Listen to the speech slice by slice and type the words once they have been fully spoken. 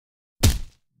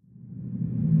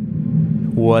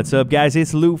What's up, guys?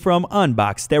 It's Lou from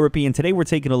Unbox Therapy, and today we're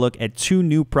taking a look at two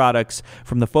new products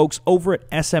from the folks over at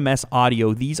SMS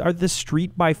Audio. These are the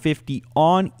Street by 50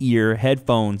 on-ear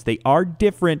headphones. They are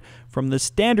different from the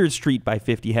standard Street by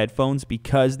 50 headphones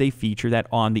because they feature that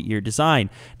on-the-ear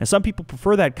design. Now, some people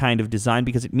prefer that kind of design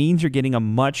because it means you're getting a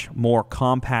much more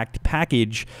compact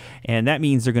package, and that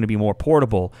means they're going to be more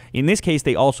portable. In this case,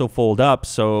 they also fold up,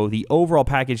 so the overall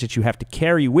package that you have to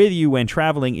carry with you when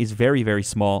traveling is very, very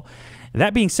small.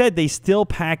 That being said, they still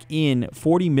pack in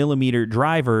 40mm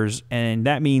drivers, and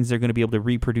that means they're going to be able to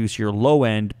reproduce your low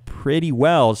end pretty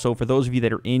well. So for those of you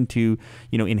that are into,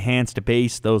 enhanced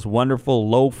bass, those wonderful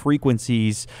low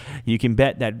frequencies, you can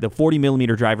bet that the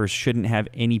 40mm drivers shouldn't have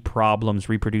any problems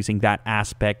reproducing that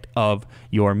aspect of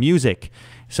your music.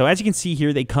 So as you can see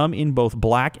here, they come in both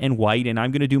black and white, and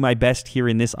I'm going to do my best here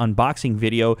in this unboxing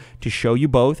video to show you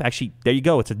both. Actually, there you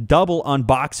go. It's a double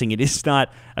unboxing. It is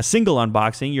not a single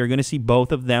unboxing. You're going to see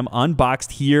both of them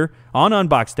unboxed here on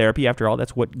Unbox Therapy. After all,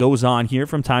 that's what goes on here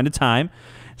from time to time.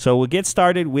 So we'll get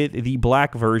started with the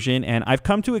black version, and I've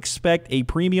come to expect a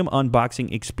premium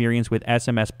unboxing experience with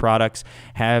SMS products,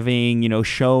 having,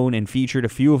 shown and featured a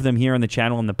few of them here on the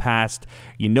channel in the past.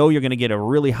 You're going to get a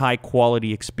really high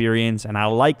quality experience, and I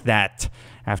like that.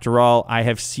 After all, I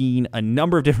have seen a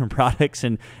number of different products,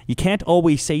 and you can't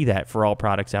always say that for all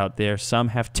products out there. Some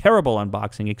have terrible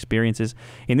unboxing experiences.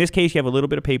 In this case, you have a little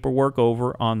bit of paperwork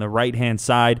over on the right-hand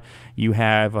side. You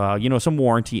have, some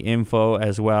warranty info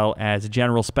as well as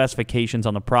general specifications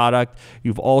on the product.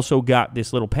 You've also got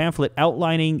this little pamphlet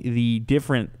outlining the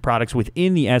different products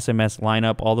within the SMS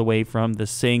lineup, all the way from the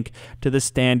Sync to the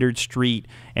standard Street.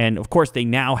 And, of course, they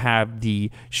now have the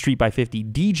Street by 50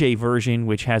 DJ version,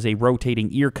 which has a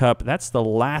rotating ear cup. That's the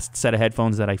last set of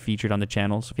headphones that I featured on the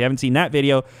channel. So if you haven't seen that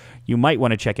video, you might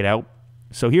want to check it out.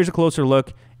 So here's a closer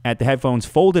look at the headphones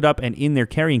folded up and in their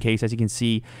carrying case. As you can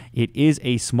see, it is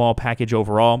a small package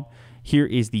overall. Here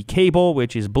is the cable,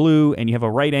 which is blue, and you have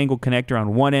a right angle connector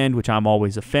on one end, which I'm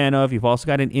always a fan of. You've also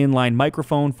got an inline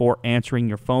microphone for answering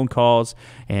your phone calls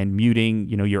and muting,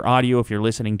 your audio if you're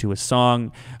listening to a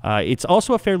song. It's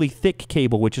also a fairly thick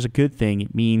cable, which is a good thing.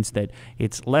 It means that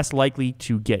it's less likely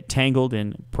to get tangled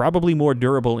and probably more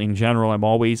durable in general. I'm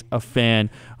always a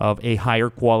fan of a higher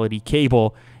quality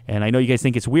cable. And I know you guys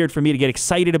think it's weird for me to get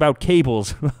excited about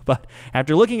cables, but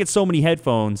after looking at so many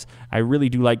headphones, I really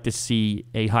do like to see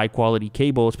a high-quality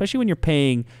cable, especially when you're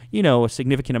paying, a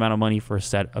significant amount of money for a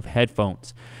set of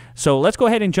headphones. So let's go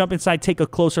ahead and jump inside, take a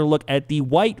closer look at the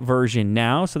white version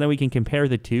now, so that we can compare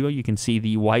the two. You can see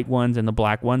the white ones and the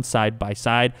black ones side by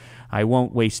side. I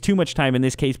won't waste too much time in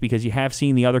this case because you have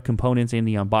seen the other components in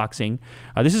the unboxing.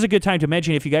 This is a good time to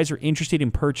mention, if you guys are interested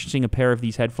in purchasing a pair of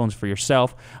these headphones for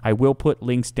yourself, I will put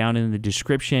links down in the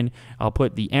description. I'll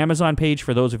put the Amazon page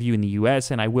for those of you in the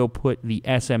US, and I will put the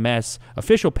SMS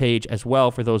official page as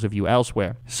well for those of you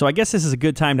elsewhere. So I guess this is a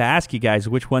good time to ask you guys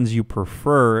which ones you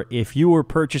prefer. If you were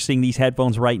purchasing these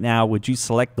headphones right now, would you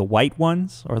select the white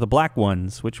ones or the black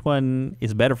ones? Which one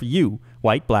is better for you?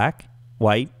 White, black,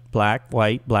 white, black,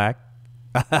 white, black.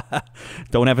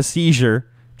 Don't have a seizure.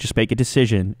 Just make a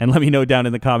decision and let me know down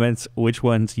in the comments which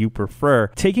ones you prefer.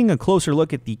 Taking a closer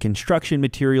look at the construction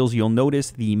materials, you'll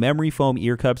notice the memory foam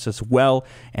ear cups as well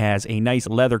as a nice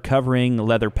leather covering,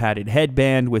 leather padded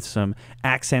headband with some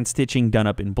accent stitching done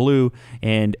up in blue.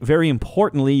 And very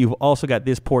importantly, you've also got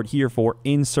this port here for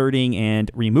inserting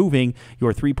and removing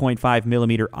your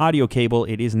 3.5mm audio cable.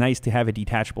 It is nice to have a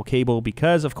detachable cable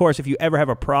because, of course, if you ever have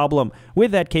a problem with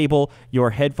that cable,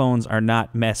 your headphones are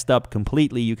not messed up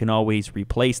completely. You can always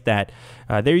replace that.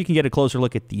 There you can get a closer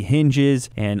look at the hinges,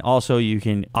 and also you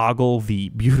can ogle the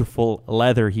beautiful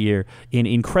leather here in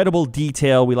incredible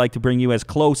detail. We like to bring you as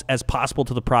close as possible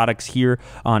to the products here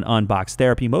on Unbox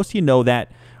Therapy. Most of you know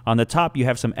that. On the top, you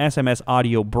have some SMS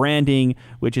Audio branding,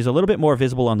 which is a little bit more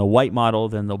visible on the white model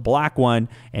than the black one.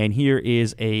 And here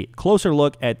is a closer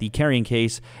look at the carrying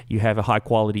case. You have a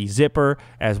high-quality zipper,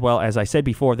 as well as I said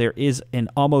before, there is an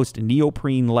almost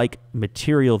neoprene-like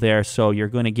material there, so you're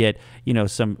going to get,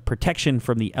 some protection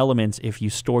from the elements if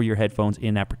you store your headphones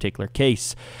in that particular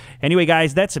case. Anyway,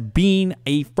 guys, that's been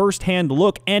a first-hand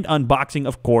look and unboxing,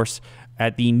 of course,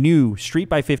 at the new Street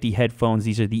by 50 headphones.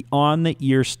 These are the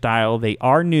on-the-ear style. They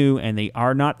are new, and they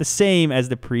are not the same as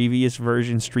the previous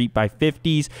version Street by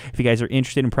 50s. If you guys are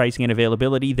interested in pricing and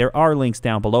availability, there are links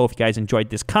down below. If you guys enjoyed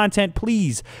this content,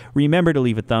 please remember to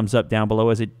leave a thumbs up down below,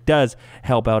 as it does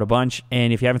help out a bunch.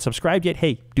 And if you haven't subscribed yet,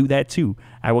 hey, do that too.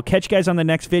 I will catch you guys on the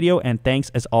next video, and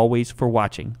thanks as always for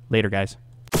watching. Later, guys.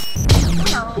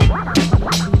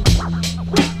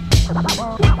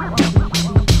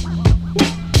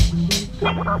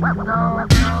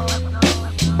 No.